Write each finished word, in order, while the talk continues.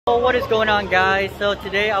So what is going on, guys? So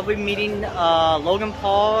today I'll be meeting Logan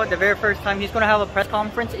Paul the very first time. He's going to have a press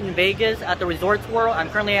conference in Vegas at the Resorts World. I'm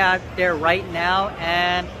currently out there right now,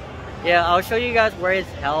 and yeah, I'll show you guys where it's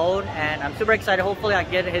held, and I'm super excited. Hopefully I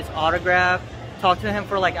get his autograph, talk to him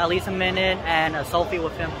for like at least a minute, and a selfie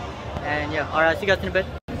with him. And yeah, alright, see you guys in a bit.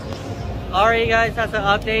 Alright guys, that's an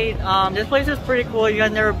update. This place is pretty cool. You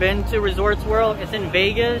guys never been to Resorts World? It's in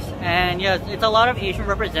Vegas, and yes, it's a lot of Asian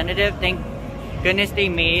representative. Thank goodness they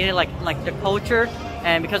made it like the culture,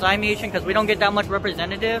 and because I'm Asian, because we don't get that much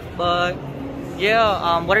representative. But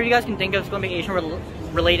yeah, whatever you guys can think of, it's going to be Asian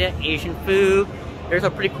related, Asian food. There's a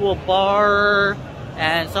pretty cool bar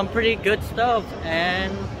and some pretty good stuff.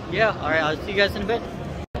 And yeah, alright, I'll see you guys in a bit.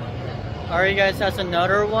 Alright guys, that's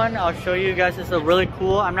another one. I'll show you guys. It's a really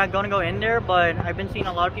cool. I'm not going to go in there, but I've been seeing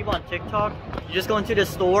a lot of people on TikTok. You just go into the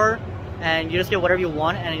store and you just get whatever you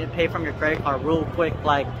want, and you pay from your credit card real quick,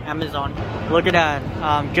 like Amazon. Look at that.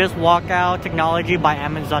 Just walk out technology by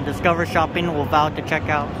Amazon. Discover shopping without the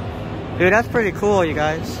checkout. Dude, that's pretty cool, you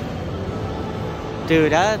guys.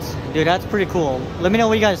 Dude, that's pretty cool. Let me know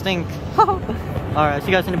what you guys think. Alright,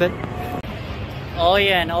 see you guys in a bit. Oh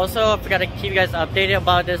yeah, and also I forgot to keep you guys updated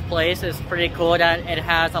about this place. It's pretty cool that it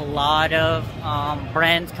has a lot of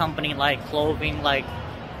brands, company, like clothing, like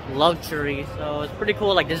luxury. So it's pretty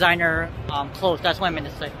cool, like designer clothes. That's what I meant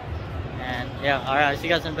to say. And yeah, alright, I'll see you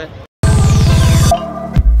guys in a bit.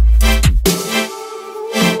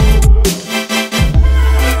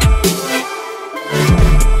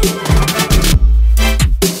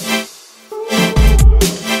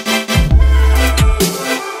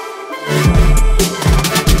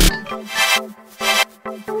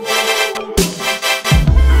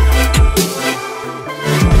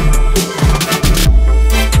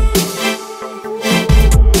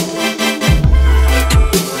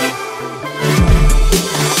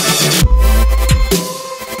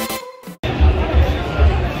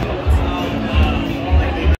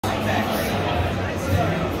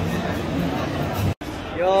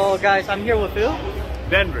 Yo guys, I'm here with who?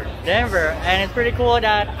 Denver, and it's pretty cool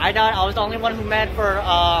that I thought I was the only one who met for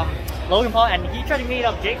Logan Paul, and he tried to meet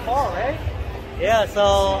up Jake Paul, right? Yeah, so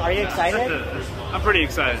are you excited? I'm pretty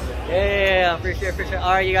excited. Yeah, for sure.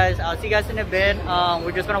 Alright you guys, I'll see you guys in a bit.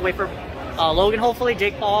 We're just gonna wait for Logan, hopefully,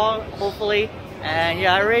 Jake Paul, hopefully. And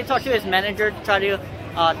yeah, I already talked to his manager to try to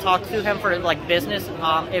talk to him for like business,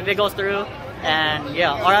 if it goes through. And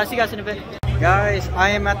yeah, alright, I'll see you guys in a bit. Guys, I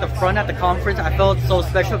am at the front at the conference. I felt so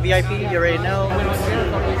special, VIP, you already know.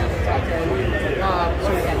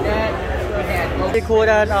 Pretty cool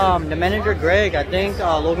that the manager, Greg, I think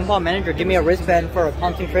Logan Paul manager, gave me a wristband for a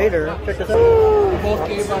content creator. Check this out.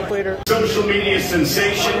 Social media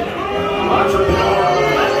sensation, entrepreneur.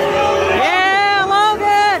 Yeah,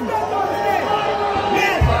 Logan!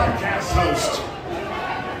 Podcast host.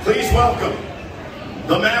 Please welcome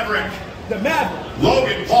the Maverick.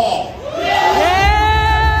 Logan Paul. Yeah!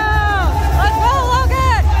 Let's go,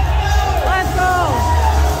 Logan! Let's go!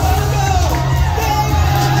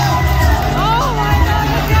 Oh my God,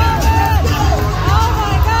 let's go, man! Oh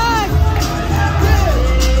my God!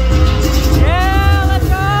 Yeah, let's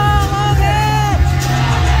go, Logan!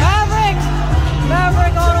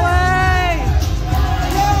 Maverick all the way!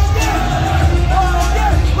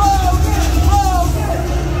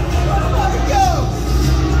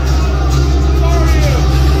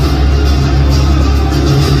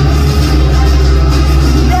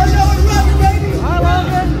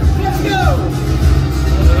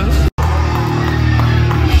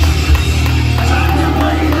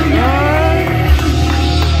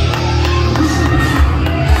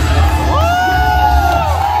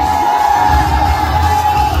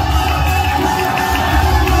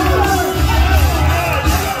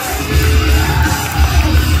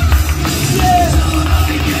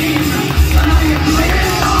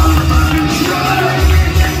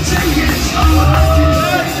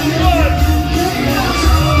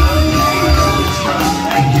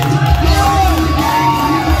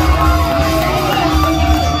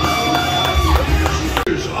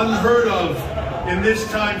 Unheard of in this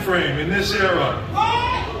time frame, in this era.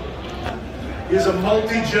 He is a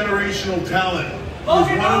multi-generational talent. He's one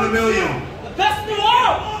in a million. The best in the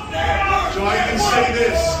world! So I can say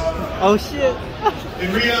this. Oh shit. In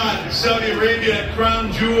Riyadh, Saudi Arabia, at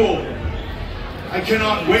Crown Jewel, I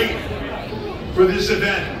cannot wait for this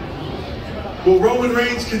event. Will Roman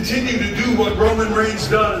Reigns continue to do what Roman Reigns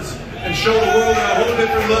does and show the world at a whole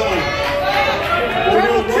different level?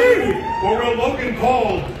 Or will Logan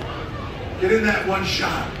Paul get in that one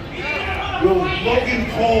shot? Will Logan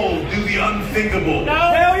Paul do the unthinkable? No.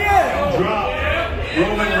 Hell yeah! Drop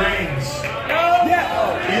Roman Reigns. No.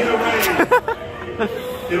 Yeah. Either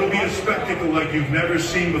way, It'll be a spectacle like you've never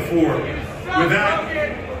seen before. With that,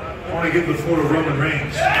 I want to give the floor to Roman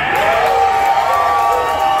Reigns.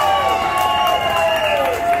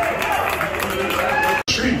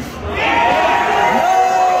 Chief.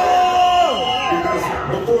 Because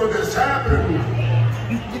before this happened,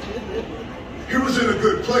 he was in a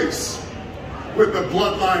good place with the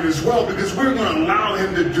bloodline as well, because we're going to allow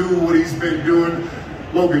him to do what he's been doing.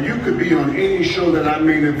 Logan, you could be on any show that I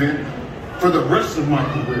main event for the rest of my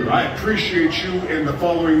career. I appreciate you and the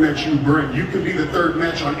following that you bring. You could be the third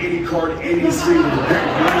match on any card any single day.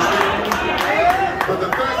 You understand? But the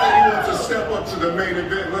fact that he wants to step up to the main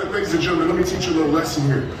event, ladies and gentlemen, let me teach you a little lesson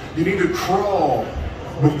here. You need to crawl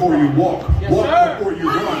before you walk. Walk before you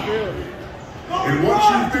run. And once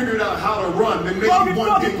you figured out how to run, then maybe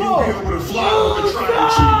one day you'll be able to fly with the tribal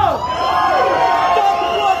chief.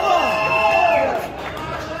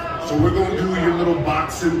 So we're going to do your little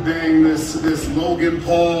boxing thing, this Logan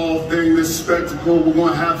Paul thing, this spectacle. We're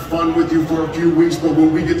going to have fun with you for a few weeks, but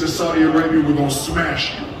when we get to Saudi Arabia, we're going to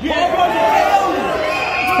smash you.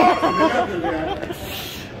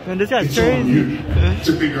 Man, this guy's it's crazy. on you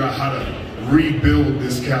to figure out how to rebuild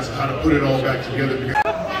this castle, how to put it all back together.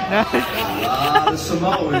 The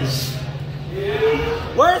Samoans.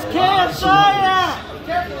 Where's Kansas?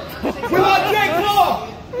 We want Jake Paul.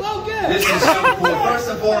 Logan. This is so cool. First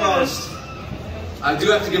and foremost, I do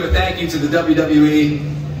have to give a thank you to the WWE,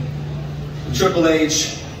 Triple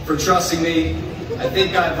H, for trusting me. I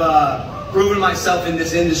think I've proven myself in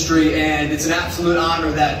this industry, and it's an absolute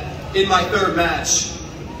honor that in my third match,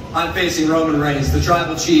 I'm facing Roman Reigns, the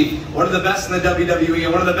Tribal Chief, one of the best in the WWE,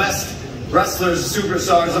 and one of the best wrestlers,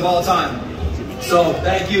 superstars of all time. So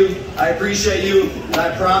thank you, I appreciate you, and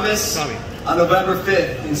I promise on November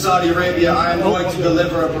 5th in Saudi Arabia, I am going to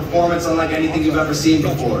deliver a performance unlike anything you've ever seen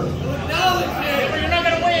before.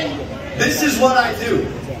 This is what I do.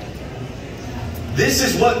 This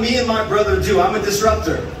is what me and my brother do. I'm a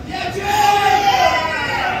disruptor.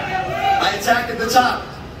 I attack at the top.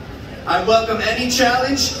 I welcome any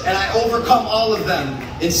challenge, and I overcome all of them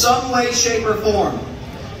in some way, shape, or form.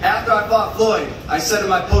 After I fought Floyd, I said in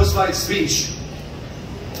my post-fight speech,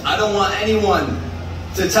 I don't want anyone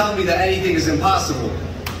to tell me that anything is impossible.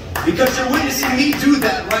 Because you're witnessing me do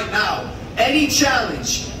that right now. Any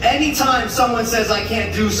challenge, anytime someone says I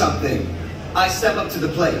can't do something, I step up to the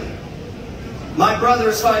plate. My brother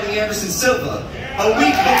is fighting Anderson Silva a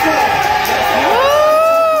week before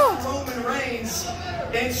Roman Reigns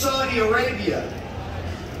in Saudi Arabia.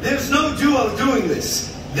 There's no duo doing this.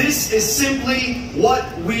 This is simply what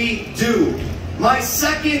we do. My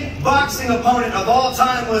second boxing opponent of all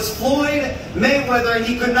time was Floyd Mayweather, and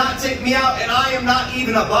he could not take me out, and I am not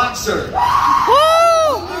even a boxer.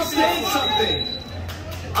 Understand something.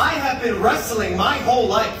 I have been wrestling my whole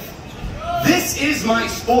life. This is my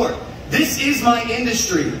sport. This is my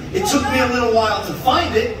industry. It took me a little while to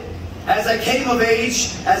find it as I came of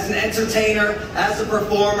age, as an entertainer, as a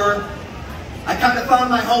performer. I kind of found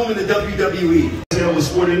my home in the WWE. With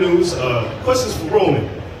Sporting News, questions for Roman.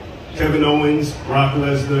 Kevin Owens, Brock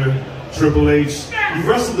Lesnar, Triple H. You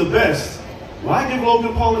wrestled the best. Why give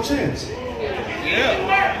Logan Paul a chance? A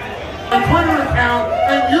Twitter account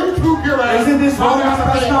and YouTube your ass. Isn't this Roman's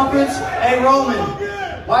press conference? Hey Roman,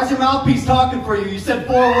 why is your mouthpiece talking for you? You said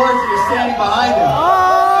 4 words and you're standing behind him.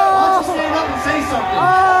 Why don't you stand up and say something?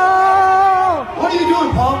 What are you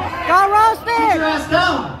doing, Paul? Got roasted! Put your ass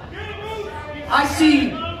down. I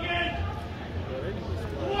see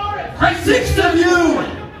 6 of you.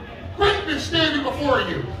 Greatness standing before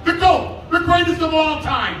you. The GOAT, the greatest of all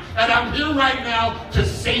time. And I'm here right now to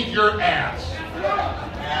save your ass.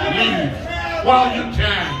 Leave while you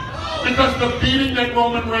can. Because the beating that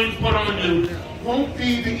Roman Reigns put on you won't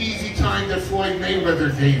be the easy time that Floyd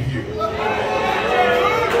Mayweather gave you.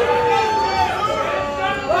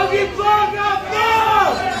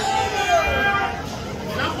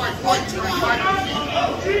 Not my fight to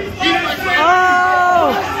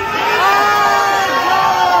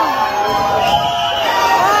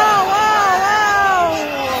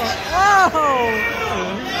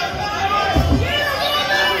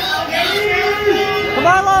Come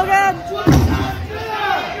on, Logan!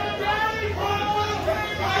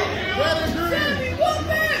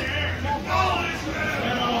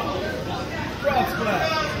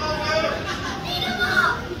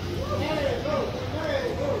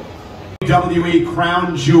 WWE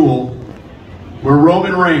Crown Jewel, where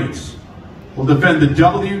Roman Reigns will defend the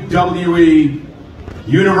WWE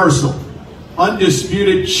Universal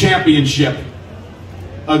Undisputed Championship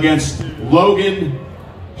against Logan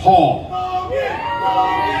Paul.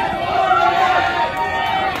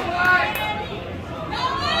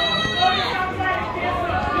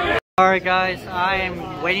 Alright guys, I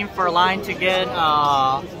am waiting for a line to get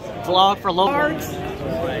vlog for Logan.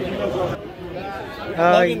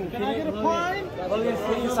 Logan, can I get a prime? Logan,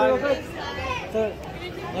 can you sign it?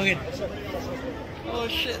 Logan. Oh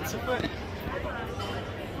shit, so funny.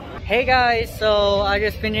 Hey guys, so I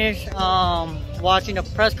just finished watching the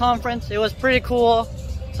press conference. It was pretty cool.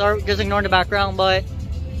 Sorry, just ignoring the background, but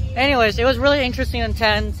anyways, it was really interesting and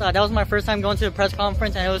intense. That was my first time going to the press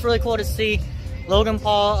conference, and it was really cool to see Logan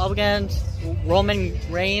Paul up against Roman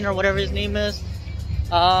Reigns or whatever his name is.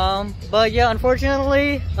 But yeah,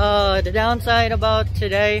 unfortunately, the downside about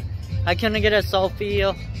today, I couldn't get a selfie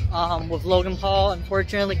with Logan Paul,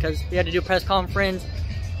 unfortunately, because we had to do a press conference.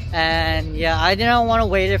 And yeah, I didn't want to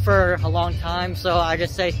wait it for a long time, so I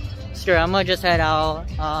just say, screw it, I'm gonna just head out.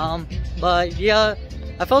 But yeah,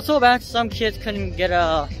 I felt so bad some kids couldn't get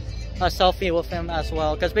a selfie with him as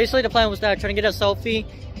well, because basically the plan was that trying to get a selfie,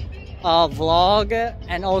 vlog,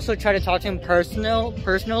 and also try to talk to him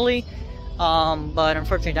personally. But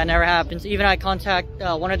unfortunately that never happens. Even I contact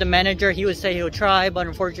one of the manager, he would say he would try, but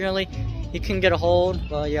unfortunately he couldn't get a hold.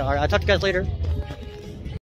 But yeah, alright, I'll talk to you guys later.